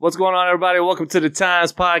What's going on, everybody? Welcome to the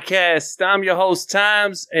Tymez podcast. I'm your host,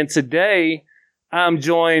 Tymez, and today I'm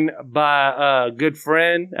joined by a good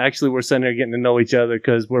friend. Actually, we're sitting here getting to know each other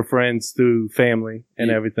because we're friends through family and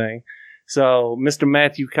everything. So, Mr.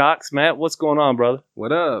 Matthew Cox. Matt, what's going on, brother?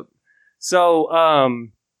 What up? So,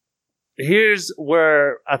 here's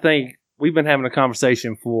where I think we've been having a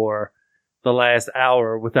conversation for the last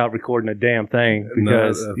hour without recording a damn thing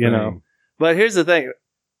because, but here's the thing.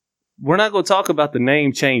 We're not going to talk about the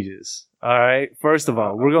name changes. All right. First of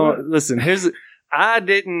all, we're going to listen. I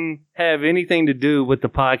didn't have anything to do with the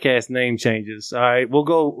podcast name changes. All right. We're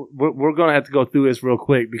going to have to go through this real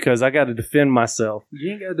quick because I got to defend myself.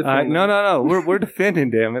 You ain't got to defend. No. We're defending,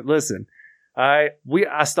 damn it. Listen. All right.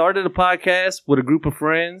 I started a podcast with a group of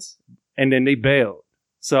friends and then they bailed.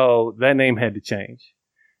 So that name had to change.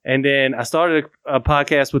 And then I started a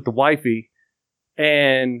podcast with the wifey.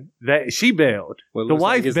 And that she bailed. Well, the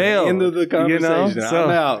wife bailed. The end of the conversation. So, I'm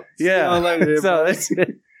out. Yeah. I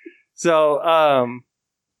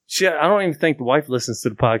don't even think the wife listens to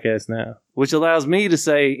the podcast now, which allows me to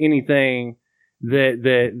say anything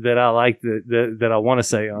that I like that I want to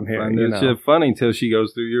say on here. Find that shit funny until she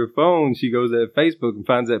goes through your phone. She goes at Facebook and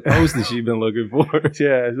finds that post that she's been looking for.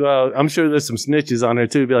 Yeah, well, I'm sure there's some snitches on there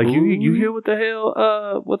too. Be like, you hear what the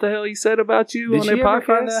hell he said about you on their podcast? Did she ever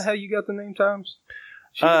find out how you got the name Tymez?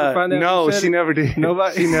 No, she never did.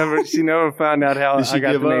 Nobody. She never found out how I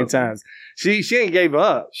got the name Tymez. She ain't gave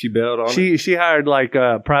up. She bailed on it. She hired like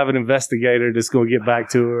a private investigator that's gonna get back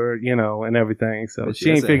to her, and everything. So she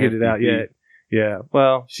ain't figured it out yet. Yeah.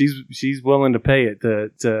 Well, she's willing to pay it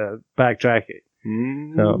to backtrack it.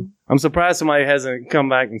 Mm-hmm. So I'm surprised somebody hasn't come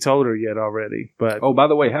back and told her yet already. But by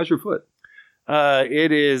the way, how's your foot?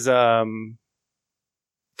 It is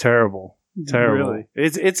terrible. Terrible. Really?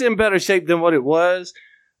 It's in better shape than what it was.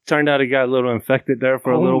 Turned out it got a little infected there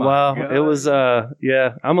for a little while. God. It was I'm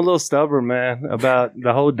a little stubborn, man, about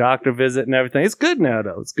the whole doctor visit and everything. It's good now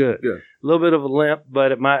though. It's good. A little bit of a limp,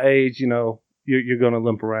 but at my age, you're going to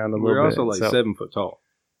limp around a little bit. You're also 7 foot tall.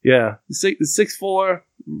 Yeah. 6'4",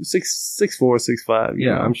 6'5".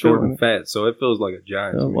 Yeah, I'm short and fat, so it feels like a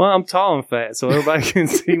giant to me. Well, I'm tall and fat, so everybody can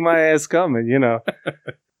see my ass coming,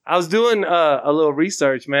 I was doing a little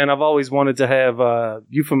research, man. I've always wanted to have,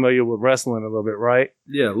 you familiar with wrestling a little bit, right?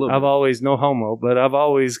 Yeah, a little bit. I've always, no homo, but I've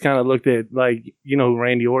always kind of looked at, like, who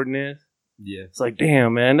Randy Orton is? Yeah. It's like,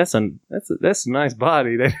 damn, man, that's a nice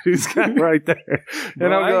body that he's got right there.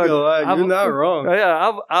 And I'm going, you're not wrong.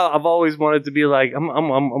 Yeah, I've always wanted to be like, I'm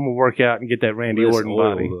gonna work out and get that Randy Orton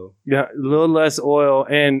body. Though. Yeah, a little less oil,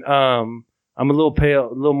 and I'm a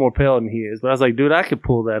little more pale than he is. But I was like, dude, I could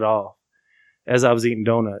pull that off. As I was eating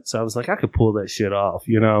donuts, I was like, I could pull that shit off,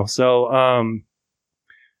 So,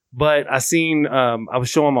 but I seen, I was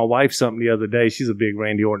showing my wife something the other day. She's a big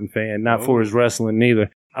Randy Orton fan, not for his wrestling neither.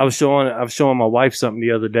 I was showing my wife something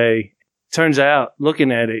the other day. Turns out,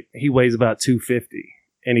 looking at it, he weighs about 250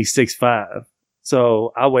 and he's 6'5".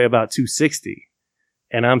 So I weigh about 260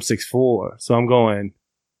 and I'm 6'4". So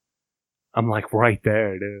I'm like right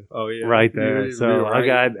there, dude. Oh yeah. Right there. You're so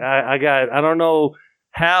right. I don't know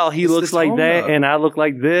how he looks like that and I look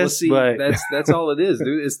like this, but that's all it is,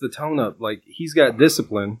 dude. It's the tone up. Like, he's got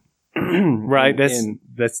discipline. Right.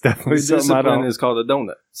 That's definitely something I don't. Discipline is called a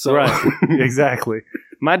donut. So. Right. Exactly.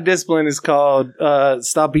 My discipline is called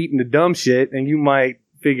stop eating the dumb shit and you might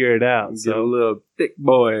figure it out. Get a little thick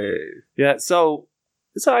boy. Yeah. So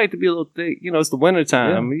it's all right to be a little thick. It's the winter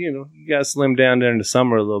time. Yeah. You got to slim down there in the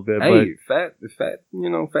summer a little bit. Hey, fat,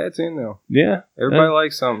 fat's in now. Yeah. Everybody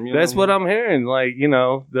likes something. That's what I'm hearing. Like,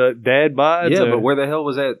 the dad bods. Yeah, but where the hell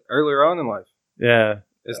was that earlier on in life? Yeah.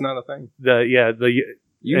 It's not a thing.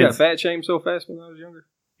 You got fat shamed so fast when I was younger?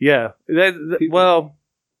 Yeah. Well,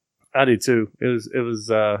 I did too. It was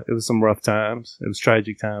some rough times. It was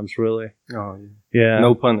tragic times, really. Oh, yeah. Yeah.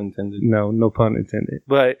 No pun intended. No pun intended.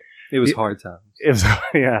 But it was hard times. It was,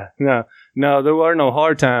 yeah. No, there were no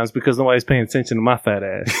hard times because nobody's paying attention to my fat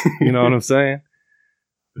ass. You know what I'm saying?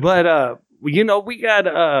 But, we got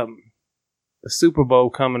a Super Bowl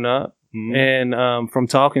coming up. Mm-hmm. And from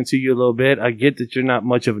talking to you a little bit, I get that you're not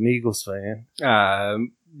much of an Eagles fan.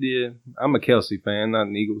 Yeah, I'm a Kelsey fan, not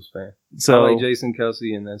an Eagles fan. So I like Jason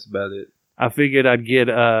Kelsey, and that's about it. I figured I'd get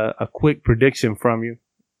a quick prediction from you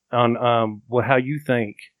on how you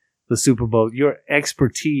think the Super Bowl, your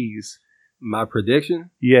expertise. My prediction?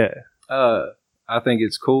 Yeah. I think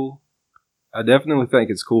it's cool. I definitely think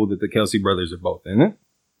it's cool that the Kelsey brothers are both in it.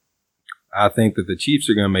 I think that the Chiefs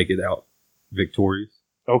are going to make it out victorious.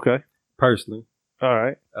 Okay. Personally. All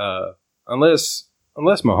right. Unless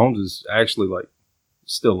Mahomes is actually like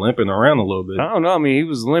still limping around a little bit. I don't know. I mean, he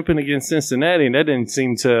was limping against Cincinnati, and that didn't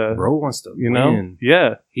seem to... Bro wants to win. Know?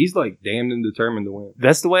 Yeah. He's like damned and determined to win.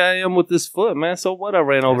 That's the way I am with this foot, man. So what? I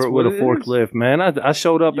ran over it with a forklift, man. I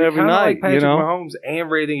showed up every night, like Patrick Mahomes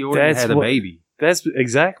and Randy Orton had a baby. That's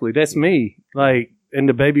me. Like, and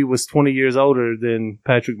the baby was 20 years older than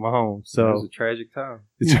Patrick Mahomes. So it was a tragic time.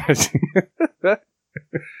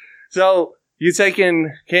 So you're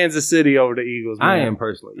taking Kansas City over the Eagles, man. I am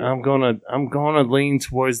personally. Yeah. I'm gonna lean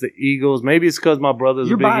towards the Eagles. Maybe it's because my brother's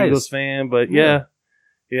a big Eagles fan, but yeah,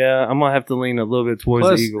 I'm gonna have to lean a little bit towards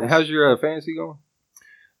the Eagles. How's your fantasy going?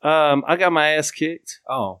 I got my ass kicked.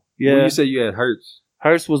 Oh, yeah. Well, you said you had Hurts.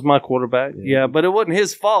 Hurts was my quarterback. Yeah, but it wasn't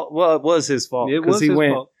his fault. Well, it was his fault because he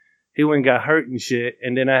went and got hurt and shit,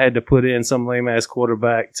 and then I had to put in some lame ass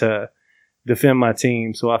quarterback to defend my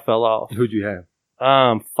team, so I fell off. Who'd you have?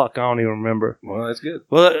 Fuck, I don't even remember. Well, that's good.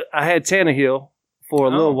 Well, I had Tannehill for a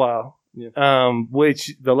little while. Yeah.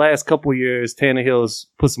 Which the last couple of years, Tannehill's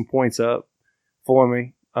put some points up for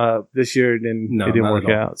me. This year, then it didn't work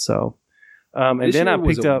out. So, and then I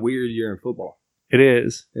picked up. Weird year in football. It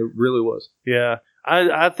is. It really was. Yeah.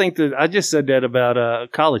 I think that I just said that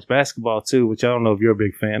about college basketball too, which I don't know if you're a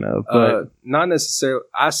big fan of. But not necessarily.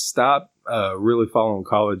 I stopped really following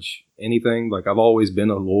college anything. Like I've always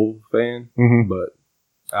been a Louisville fan, but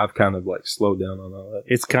I've kind of like slowed down on all that.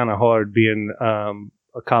 It's kind of hard being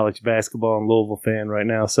a college basketball and Louisville fan right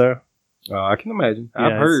now, sir. I can imagine.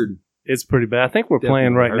 I've heard. It's pretty bad. I think we're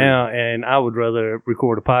playing right now, and I would rather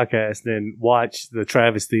record a podcast than watch the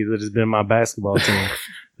travesty that has been my basketball team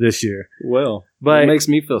this year. Well, but it makes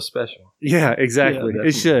me feel special. Yeah, exactly. Yeah,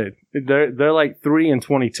 it should. They're like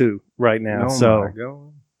 3-22 right now.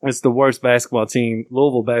 So it's the worst basketball team,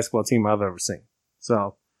 Louisville basketball team I've ever seen.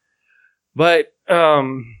 So, but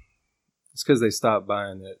it's because they stopped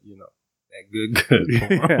buying that, that good.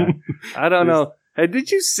 Yeah. I don't know. Hey,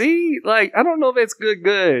 did you see? Like, I don't know if it's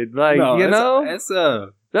good. Like, no, it's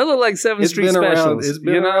that look like 7th Street specials. It's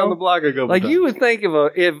been around the block a couple like times. You would think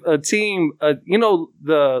if a team,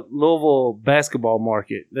 the Louisville basketball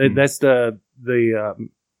market. That's the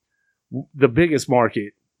biggest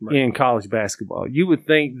market in college basketball. You would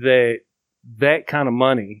think that kind of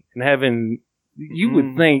money and having, you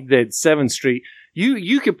would think that 7th Street,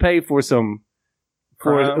 you could pay for some.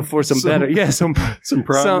 For some better, some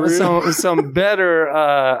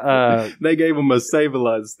better. They gave him a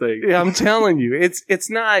Save-A-Lot steak. Yeah, I'm telling you, it's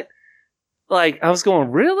not like I was going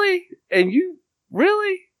really, and you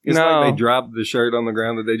really. It's like they dropped the shirt on the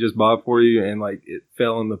ground that they just bought for you, and like it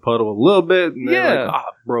fell in the puddle a little bit. And they're like,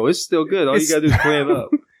 bro, it's still good. All you gotta do is clean it up.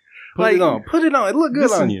 Put it on. It looked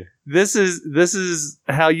good on you. This is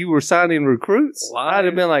how you were signing recruits. I'd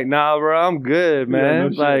have been like, nah, bro, I'm good,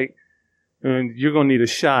 man. Yeah, no and you're gonna need a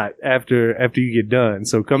shot after you get done.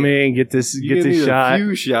 So come in, get this shot. A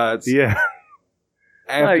few shots. Yeah.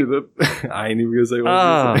 After I ain't even gonna say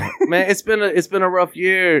what. Man, it's been a rough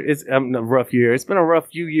year. It's a rough year. It's been a rough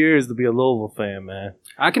few years to be a Louisville fan, man.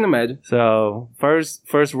 I can imagine. So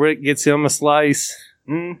first Rick gets him a slice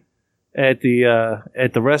at the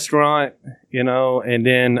restaurant, and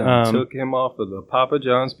then took him off of the Papa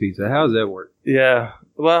John's pizza. How's that work? Yeah.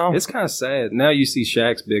 Well, it's kind of sad. Now you see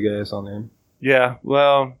Shaq's big ass on there. Yeah,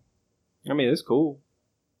 well, I mean, it's cool.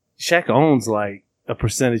 Shaq owns like a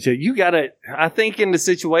percentage of you. I think in the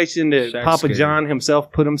situation that Shaq's Papa John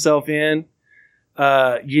himself put himself in,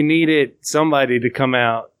 you needed somebody to come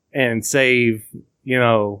out and save.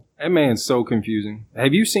 That man's so confusing.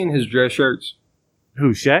 Have you seen his dress shirts?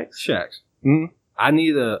 Who, Shaq's? Shaq's. Mm-hmm. I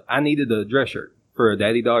needed a dress shirt for a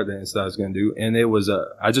daddy-daughter dance that I was going to do, and it was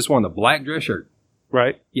I just wanted a black dress shirt.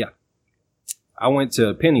 Right. Yeah. I went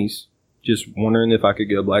to Penny's just wondering if I could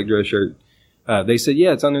get a black dress shirt. They said,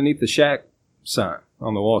 yeah, it's underneath the Shaq sign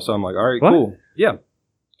on the wall. So I'm like, all right, cool. Yeah.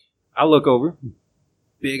 I look over.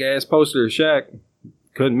 Big ass poster of Shaq.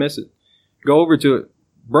 Couldn't miss it. Go over to it.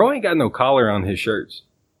 Bro ain't got no collar on his shirts.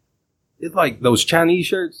 It's like those Chinese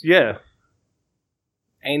shirts. Yeah.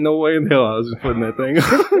 Ain't no way in hell I was just putting that thing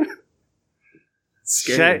on.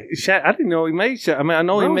 Shaq, I didn't know he made Shaq. I mean, I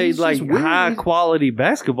know he made like high quality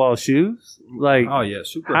basketball shoes. Like, oh yeah,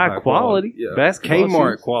 super high quality basketball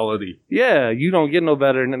Kmart shoes. quality. Yeah, you don't get no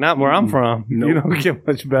better than that. Not where I'm from. Nope. You don't get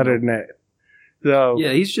much better than that. So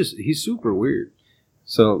yeah, he's super weird.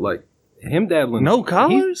 So like him dabbling, no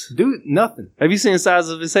collars, dude, nothing. Have you seen the size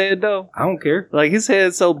of his head though? I don't care. Like his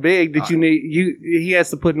head's so big that he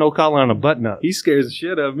has to put no collar on a button up. He scares the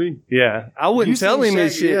shit out of me. Yeah, I wouldn't tell him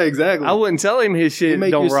his shit. Yeah, exactly. I wouldn't tell him his shit.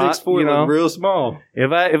 Make don't your rock. 6'4" look real small.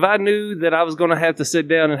 If I knew that I was gonna have to sit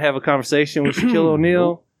down and have a conversation with Shaquille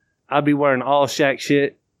O'Neal, I'd be wearing all Shaq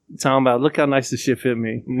shit. talking about, look how nice this shit fit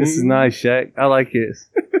me. This is nice, Shaq. I like this.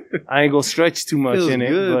 I ain't gonna stretch too much in it,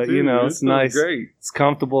 but too, it's nice. Great. It's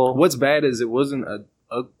comfortable. What's bad is it wasn't it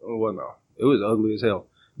was ugly as hell,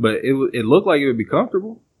 but it looked like it would be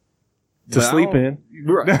comfortable to sleep in.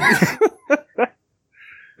 Right.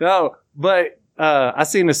 No, but I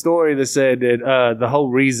seen a story that said that the whole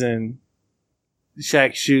reason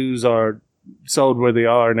Shaq's shoes are sold where they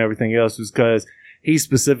are and everything else was because he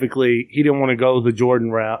didn't want to go the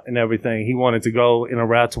Jordan route and everything. He wanted to go in a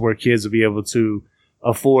route to where kids would be able to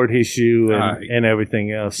afford his shoe and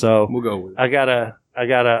everything else. So we'll go with it. I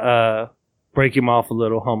gotta break him off a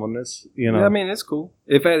little humbleness, you know. Yeah, I mean, it's cool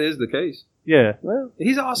if that is the case. Yeah. Well,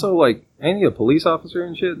 he's also like, ain't he a police officer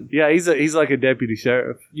and shit? Yeah, he's like a deputy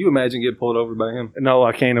sheriff. You imagine getting pulled over by him? No,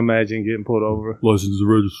 I can't imagine getting pulled over. License and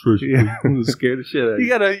registration. Yeah. I'm scared of shit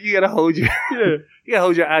out of you gotta hold your you gotta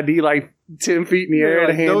hold your ID like 10 feet in the air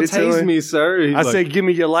to hand don't it to him. Don't tase me, sir. I said, give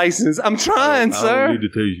me your license. I'm trying, sir. I don't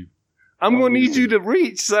need to tase you. I'm gonna need you to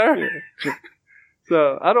reach, sir.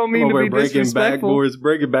 So I don't mean to be disrespectful.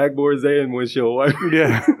 Breaking backboards and windshield wiper.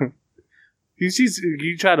 Yeah. You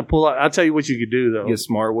try to pull out. I'll tell you what you could do though. Get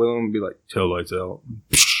smart with them and be like, tail lights out.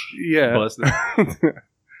 Yeah. Bust it.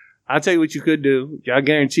 I'll tell you what you could do. I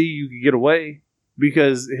guarantee you could get away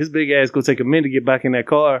because his big ass gonna take a minute to get back in that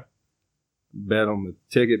car. Bet on the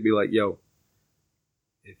ticket. Be like, yo,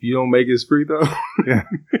 if you don't make his free throw. Yeah.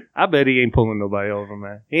 I bet he ain't pulling nobody over,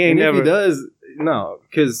 man. He ain't never. If he does, no,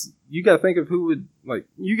 because you got to think of who would, like,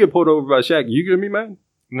 you get pulled over by Shaq, you gonna be mad?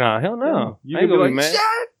 Nah, hell no. You ain't gonna be mad.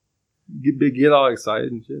 Shaq! Get all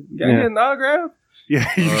excited and shit. You gotta get an autograph? Yeah,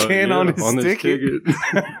 you can on his ticket.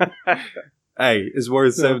 Hey, it's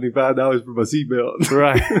worth $75 for my seatbelt.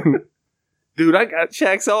 Right. Dude, I got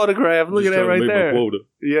Shaq's autograph. Look at that right there. Quota.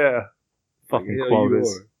 Yeah. Fucking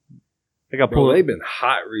quotas. I got pulled. They've been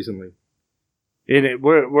hot recently.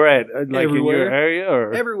 We're at like everywhere. In your area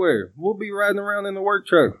or everywhere. We'll be riding around in the work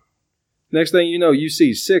truck. Next thing you know, you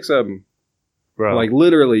see 6 of them. Bro. Like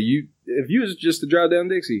literally, if you was just to drive down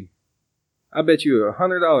Dixie, I bet you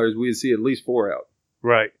 $100 we'd see at least 4 out.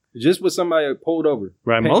 Right. Just with somebody pulled over.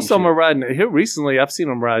 Right. Most of them are riding here recently. I've seen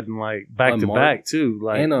them riding like back to back too,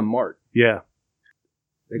 like and unmarked. Yeah.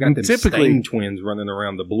 They got them Stain twins running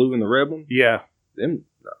around, the blue and the red one. Yeah. Them.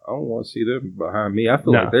 I don't want to see them behind me. I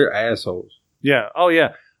feel like they're assholes. Yeah. Oh,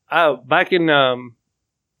 yeah. Back in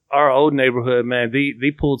our old neighborhood, man,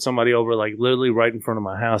 they pulled somebody over like literally right in front of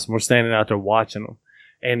my house, and we're standing out there watching them,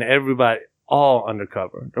 and everybody all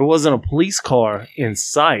undercover. There wasn't a police car in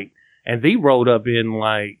sight, and they rode up in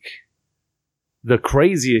like the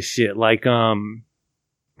craziest shit, like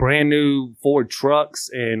brand new Ford trucks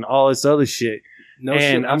and all this other shit. No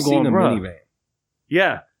shit. I've seen a minivan.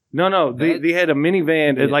 Yeah. No. They had a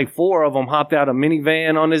minivan. Yeah. Like 4 of them hopped out a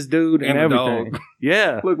minivan on this dude and everything. Dog.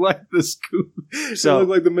 Yeah. Looked like the scoop. So, it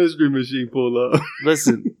looked like the mystery machine pulled up.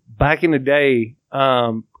 Listen, back in the day,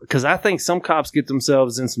 because I think some cops get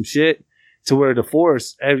themselves in some shit to where the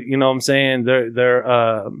force, you know what I'm saying,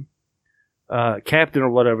 their captain or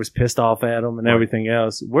whatever is pissed off at them and everything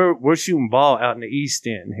else. We're shooting ball out in the East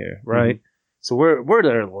End here, right? Mm-hmm. So we're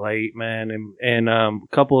there late, man, and a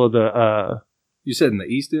couple of the you said in the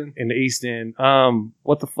East End? In the East End.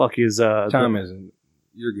 What the fuck is Tymez?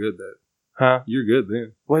 You're good then. Huh? You're good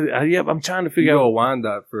then. What? Yeah, I'm trying to figure out. You go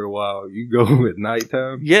Wyandotte for a while. You go at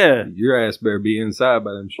nighttime. Yeah. Your ass better be inside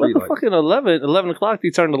by them street lights. Fucking 11 o'clock, they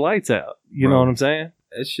turn the lights out. You know what I'm saying?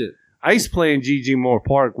 That shit. I used to play in GG Moore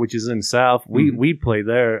Park, which is in the South. We'd play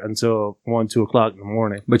there until 1, 2 o'clock in the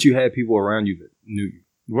morning. But you had people around you that knew you.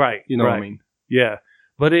 Right. You know what I mean? Yeah.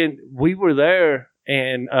 But we were there,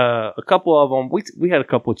 and a couple of them, we had a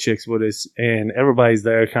couple of chicks with us, and everybody's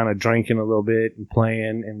there kind of drinking a little bit and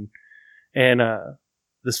playing, and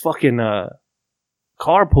this fucking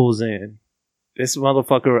car pulls in. This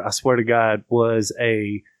motherfucker, I swear to God, was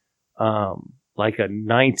a like a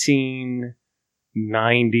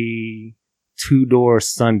 1990 2-door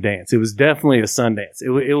Sundance. It was definitely a Sundance.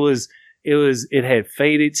 It had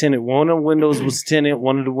faded tinted. One of the windows was tinted.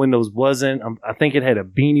 One of the windows wasn't. I think it had a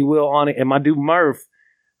beanie wheel on it. And my dude Murph,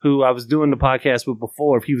 who I was doing the podcast with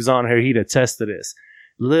before, if he was on here, he'd attest to this.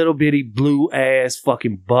 Little bitty blue ass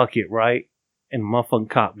fucking bucket, right? And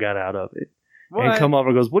motherfucking cop got out of it. What? And come over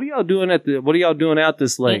and goes, what are y'all doing out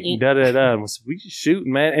this late? Da da da. We just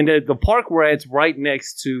shooting, man. And the park we're at's right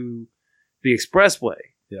next to the expressway.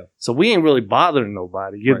 Yeah. So we ain't really bothering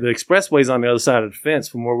nobody. Right. The expressway's on the other side of the fence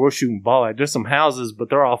from where we're shooting ball at. There's some houses, but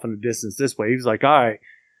they're off in the distance this way. He was like, all right,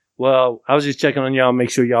 well, I was just checking on y'all, make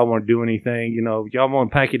sure y'all won't do anything. You know, y'all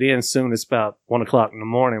want to pack it in soon. It's about 1 o'clock in the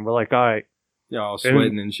morning. We're like, all right. Y'all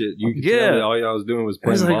sweating and shit. You could tell that all y'all was doing was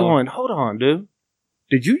playing ball. I was like going, hold on, dude.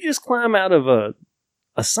 did you just climb out of a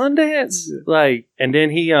Sundance? Yeah. Like, and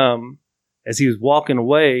then he, as he was walking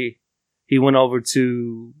away, he went over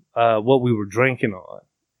to what we were drinking on.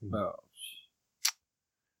 Oh.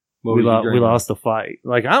 We lost the fight.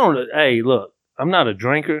 Like, I don't know. Hey, look, I'm not a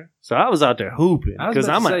drinker, so I was out there hooping because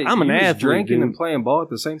I'm an athlete. Drinking and playing ball at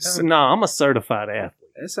the same time. No, I'm a certified athlete.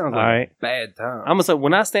 That sounds like a bad time.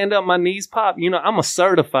 When I stand up, my knees pop. I'm a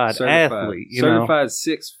certified athlete. Certified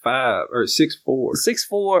 6'5" or 6'4".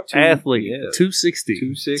 6'4" athlete. Yeah. 260.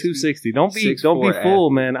 260. Don't be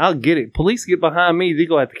fooled, man. I'll get it. Police get behind me, they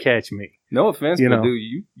gonna have to catch me. No offense, but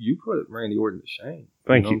dude, you put Randy Orton to shame.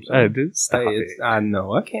 Thank you. I do. Stop it. I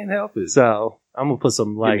know. I can't help it. So I'm gonna put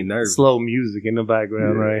some slow music in the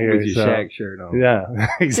background right here with your Shaq shirt on. Yeah,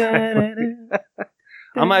 exactly.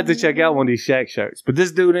 I might have to check out one of these Shaq shirts. But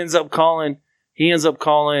this dude ends up calling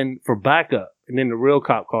for backup, and then the real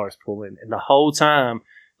cop cars pull in, and the whole time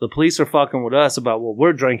the police are fucking with us about what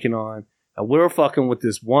we're drinking on, and we're fucking with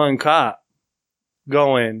this one cop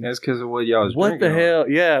going. That's because of what y'all was drinking. What the hell?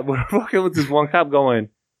 On. Yeah, we're fucking with this one cop going,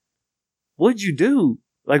 what'd you do?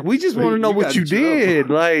 Like, we just want to know what you did.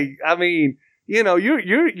 Like, I mean,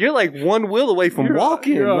 you're like one wheel away from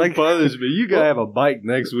walking. You're like, punishment. You gotta have a bike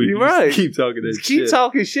next week. You're right. Keep talking that shit. Keep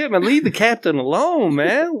talking shit, man. Leave the captain alone,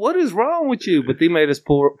 man. What is wrong with you? But they made us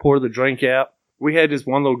pour the drink out. We had this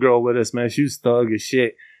one little girl with us, man. She was thug as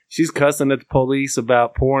shit. She's cussing at the police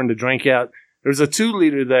about pouring the drink out. There's a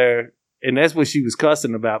 2-liter there, and that's what she was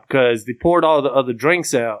cussing about because they poured all the other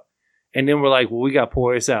drinks out. And then we're like, well, we got to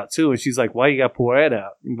pour this out too. And she's like, why you got to pour that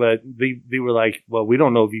out? But they were like, well, we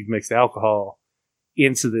don't know if you've mixed alcohol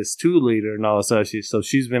into this 2-liter and all this other shit. So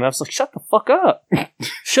she's been, I was like, shut the fuck up.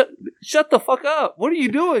 shut the fuck up. What are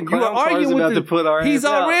you doing? You are arguing with him. He's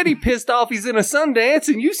already pissed off. He's in a Sundance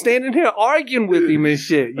and you standing here arguing with him and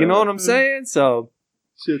shit. You know what I'm saying? So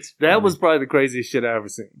that was probably the craziest shit I ever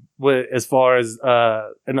seen. As far as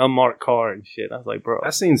an unmarked car and shit. I was like, bro. I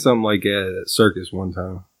seen something like that at a circus one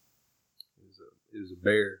time. It was a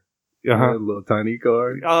bear. A little tiny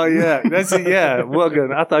car. Oh, yeah. That's it. Yeah. Well,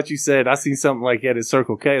 good. I thought you said, I seen something like that at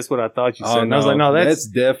Circle K. That's what I thought you said. And I was like, no, that's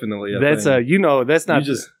definitely that's thing. That's not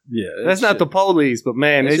that's not the police, but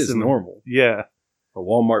man, it's just normal. Yeah. A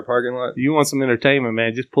Walmart parking lot. You want some entertainment,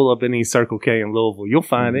 man, just pull up any Circle K in Louisville. You'll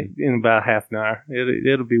find it in about half an hour.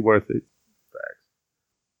 It'll be worth it. Facts.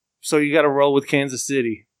 So you got to roll with Kansas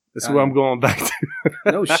City. That's where I'm going back to.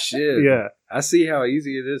 No shit. Yeah. I see how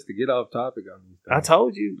easy it is to get off topic on these things. I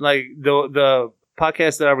told you. Like, the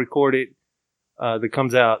podcast that I recorded that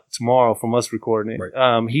comes out tomorrow from us recording it,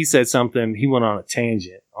 right. He said something. He went on a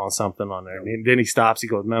tangent on something on there. And then he stops. He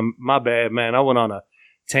goes, man, my bad, man. I went on a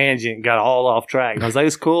tangent, got all off track. And I was like,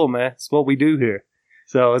 it's cool, man. It's what we do here.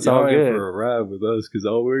 So it's all good. For a ride with us because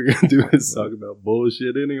all we're going to do is talk about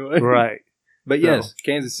bullshit anyway. Right. But yes,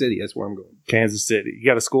 Kansas City, that's where I'm going. Kansas City. You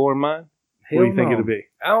got a score in mind? What do you think it'll be?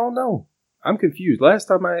 I don't know. I'm confused. Last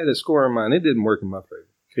time I had a score in mind, it didn't work in my favor.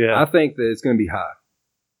 Yeah. I think that it's going to be high.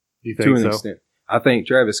 You think to an extent. I think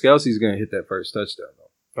Travis Kelce's going to hit that first touchdown,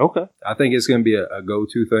 though. Okay. I think it's going to be a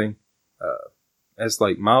go-to thing. That's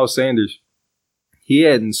like Miles Sanders. He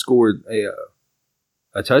hadn't scored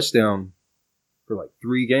a touchdown for like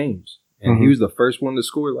 3 games. And he was the first one to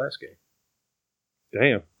score last game.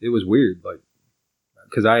 Damn. It was weird. Like,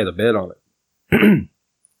 because I had a bet on it.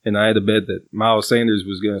 And I had a bet that Miles Sanders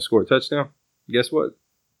was going to score a touchdown. Guess what?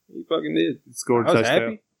 He fucking did. Scored a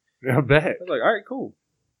touchdown. Happy. I bet. I was like, all right, cool.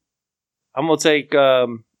 I'm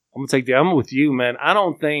with you, man. I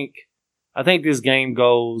think this game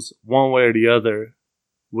goes one way or the other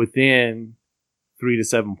within 3 to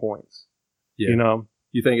 7 points. Yeah. You know?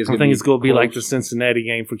 You think it's going to be like the Cincinnati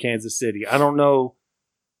game for Kansas City. I don't know.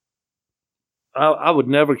 I would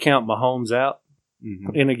never count Mahomes out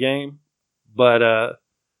in a game, but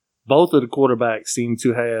both of the quarterbacks seem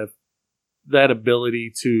to have that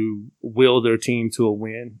ability to will their team to a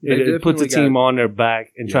win. It puts the team on their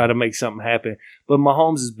back and try to make something happen. But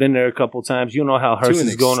Mahomes has been there a couple times. You know how Hurts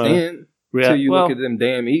is going to react. So you look at them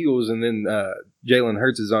damn Eagles, and then Jalen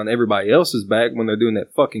Hurts is on everybody else's back when they're doing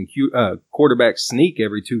that fucking quarterback sneak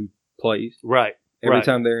every 2 plays. Right. Every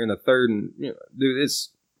time they're in a third, and dude,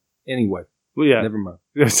 it's anyway. Well, yeah. Never mind.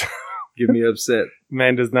 Get me upset.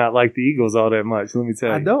 Man does not like the Eagles all that much. Let me tell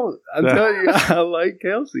you. I don't. I'm telling you, I like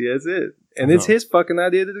Kelce. That's it. And it's his fucking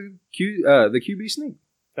idea to do the QB sneak.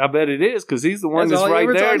 I bet it is because he's the one that's right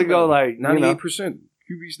there to go like 98%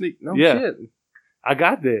 QB sneak. No shit. I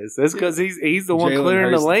got this. That's because he's the one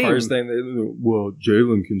clearing the lane. The first thing they do, well,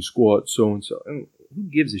 Jalen can squat so and so. Who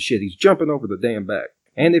gives a shit? He's jumping over the damn back.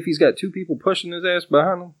 And if he's got 2 people pushing his ass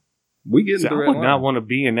behind him, We getting through I would not want to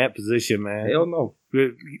be in that position, man. Hell no.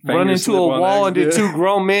 Run into a wall and then 2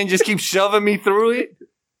 grown men just keep shoving me through it.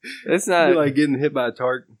 That's not... You're like getting hit by a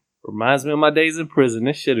target. Reminds me of my days in prison.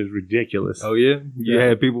 This shit is ridiculous. Oh, yeah? You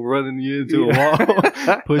had people running you into a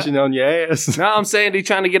wall, pushing on your ass. No, I'm saying they're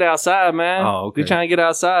trying to get outside, man. Oh, okay. They're trying to get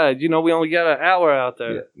outside. You know, we only got an hour out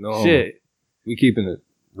there. Yeah, no, shit. We keeping it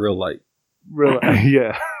real light. Real,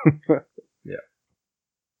 yeah. Yeah.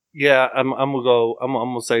 Yeah, I'm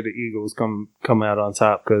gonna say the Eagles come out on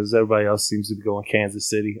top because everybody else seems to be going Kansas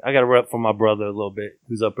City. I got to rep for my brother a little bit,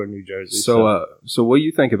 who's up in New Jersey. So what do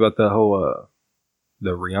you think about the whole the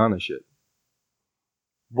Rihanna shit?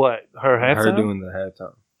 What, her halftime? Her doing the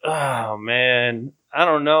halftime. Oh man, I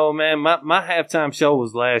don't know, man. My halftime show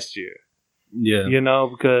was last year. Yeah, you know,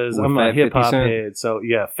 because I'm a hip hop head. So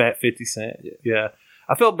yeah, Fat 50 Cent. Yeah.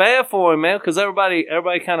 I felt bad for him, man, because everybody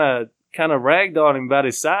kind of ragged on him about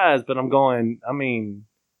his size, but I'm going, I mean,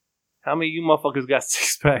 how many of you motherfuckers got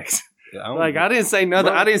 6 packs? Yeah, I didn't say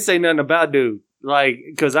nothing. Bro. I didn't say nothing about dude,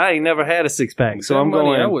 because I ain't never had a 6 pack. So I'm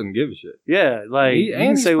going. I wouldn't give a shit. Yeah, you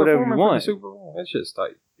can say whatever you want. Super Bowl. That shit's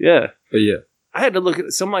tight. Yeah, but yeah. I had to look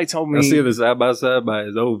at. Somebody told me. I see the side by side by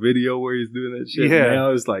his old video where he's doing that shit. Yeah,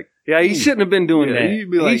 now it's like, he shouldn't have been doing that.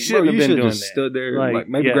 You'd be like, he shouldn't have been doing that. Stood there,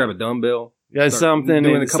 maybe grab a dumbbell. Yeah, something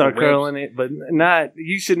and start curling it, but not.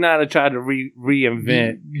 You should not have tried to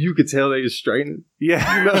reinvent. You could tell they was straigning.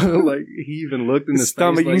 Yeah, like he even looked in the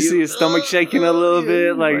stomach. Face, you see his stomach shaking a little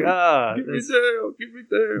bit, get me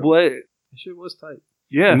down. What? That shit was tight.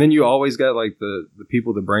 Yeah, and then you always got like the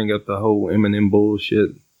people that bring up the whole Eminem bullshit.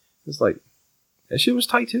 It's like that shit was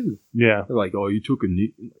tight too. Yeah, they're like, oh, you took a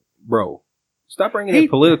knee, bro. Stop bringing that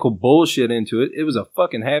political bullshit into it. It was a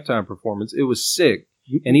fucking halftime performance. It was sick.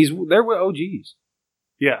 And he's there with OGs.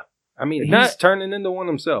 Yeah. I mean, he's turning into one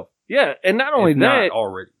himself. Yeah. And not only that, not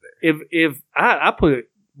already there. If I put,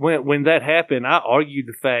 when that happened, I argued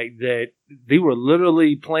the fact that they were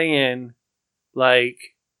literally playing like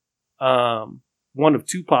one of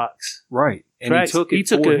Tupac's. Right. And tracks. He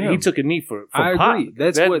took a knee for I Pac. agree.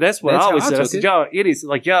 That's what I always said. I said, y'all idiots.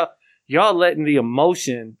 Like, y'all letting the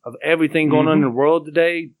emotion of everything going on in the world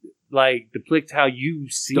today depict how you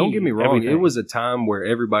see. Don't get me wrong. Everything. It was a time where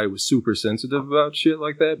everybody was super sensitive about shit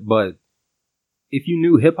like that. But if you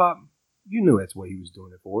knew hip hop, you knew that's what he was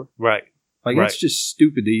doing it for. Right. It's just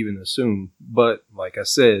stupid to even assume. But like I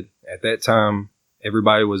said, at that time,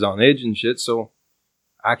 everybody was on edge and shit. So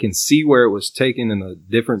I can see where it was taken in a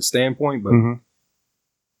different standpoint. But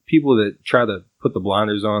people that try to put the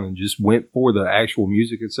blinders on and just went for the actual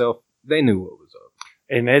music itself, they knew what was up.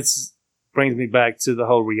 And that's brings me back to the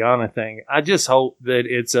whole Rihanna thing. I just hope that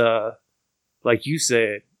it's like you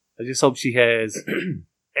said, I just hope she has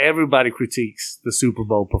everybody critiques the Super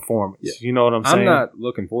Bowl performance. Yeah. You know what I'm saying? I'm not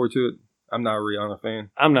looking forward to it. I'm not a Rihanna fan.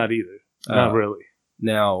 I'm not either. Not really.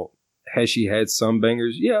 Now, has she had some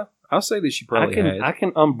bangers? Yeah. I'll say that she probably has. I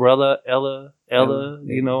can umbrella Ella,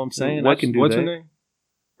 you know what I'm saying? I can do what's that. Her name?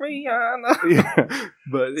 Rihanna. Yeah.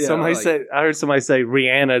 But I heard somebody say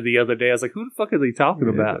Rihanna the other day. I was like, who the fuck are they talking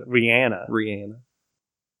about? Rihanna.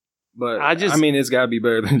 But I mean, it's got to be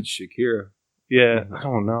better than Shakira. Yeah. I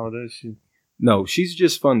don't know. Does she? No, she's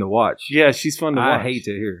just fun to watch. Yeah, she's fun to watch. I hate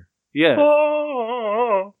to hear. Yeah.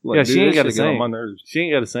 She ain't got to sing. On my nerves. She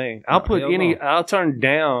ain't got to sing. I'll turn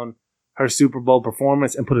down her Super Bowl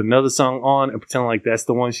performance and put another song on and pretend like that's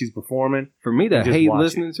the one she's performing. For me to hate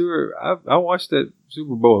listening to her, I watched that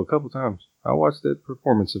Super Bowl a couple times. I watched that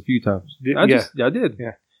performance a few times. I did.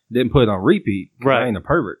 Yeah. Didn't put it on repeat. Right. I ain't a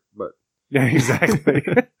pervert, but. Yeah, exactly.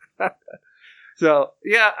 So,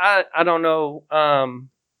 yeah, I don't know.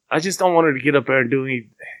 I just don't want her to get up there and do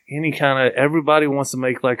any kind of, everybody wants to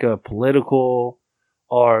make like a political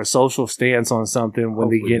or social stance on something when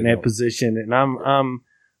they get in that position. And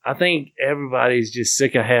I think everybody's just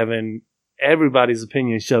sick of having everybody's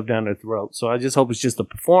opinion shoved down their throat. So I just hope it's just a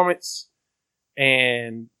performance.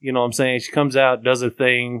 And, you know what I'm saying? She comes out, does her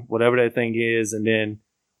thing, whatever that thing is, and then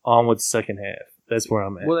on with the second half. That's where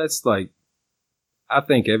I'm at. Well, that's like, I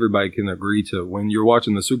think everybody can agree to when you're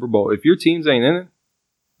watching the Super Bowl, if your teams ain't in it,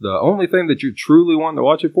 the only thing that you're truly wanting to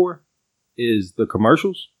watch it for is the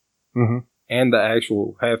commercials and the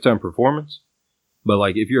actual halftime performance. But,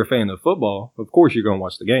 like, if you're a fan of football, of course you're going to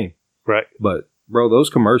watch the game. Right. But, bro,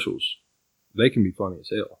 those commercials, they can be funny as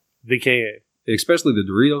hell. They can. Especially the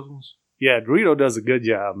Doritos ones. Yeah, Dorito does a good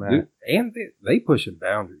job, man. Dude, and they pushing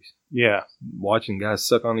boundaries. Yeah. Watching guys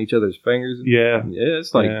suck on each other's fingers. Yeah. Yeah,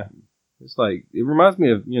 it's like, it reminds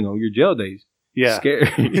me of, your jail days. Yeah.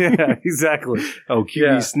 Scary. Yeah, exactly. Oh,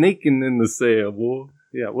 QB sneaking in the cell, boy.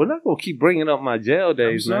 Yeah, we're not going to keep bringing up my jail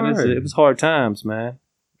days, man. It was hard times, man.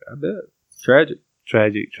 I bet. Tragic.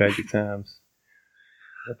 Tragic times.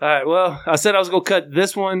 All right. Well, I said I was gonna cut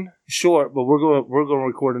this one short, but we're gonna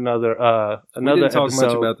record another we didn't talk episode.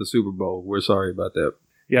 much about the Super Bowl. We're sorry about that.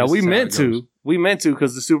 Yeah, we meant to. We meant to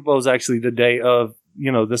because the Super Bowl is actually the day of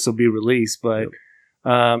this will be released. But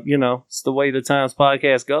it's the way the Times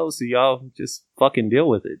podcast goes. So y'all just fucking deal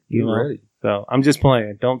with it. You know? Ready. So I'm just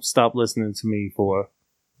playing. Don't stop listening to me for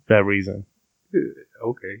that reason.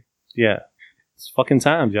 Okay. Yeah. It's fucking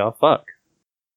Times, y'all. Fuck.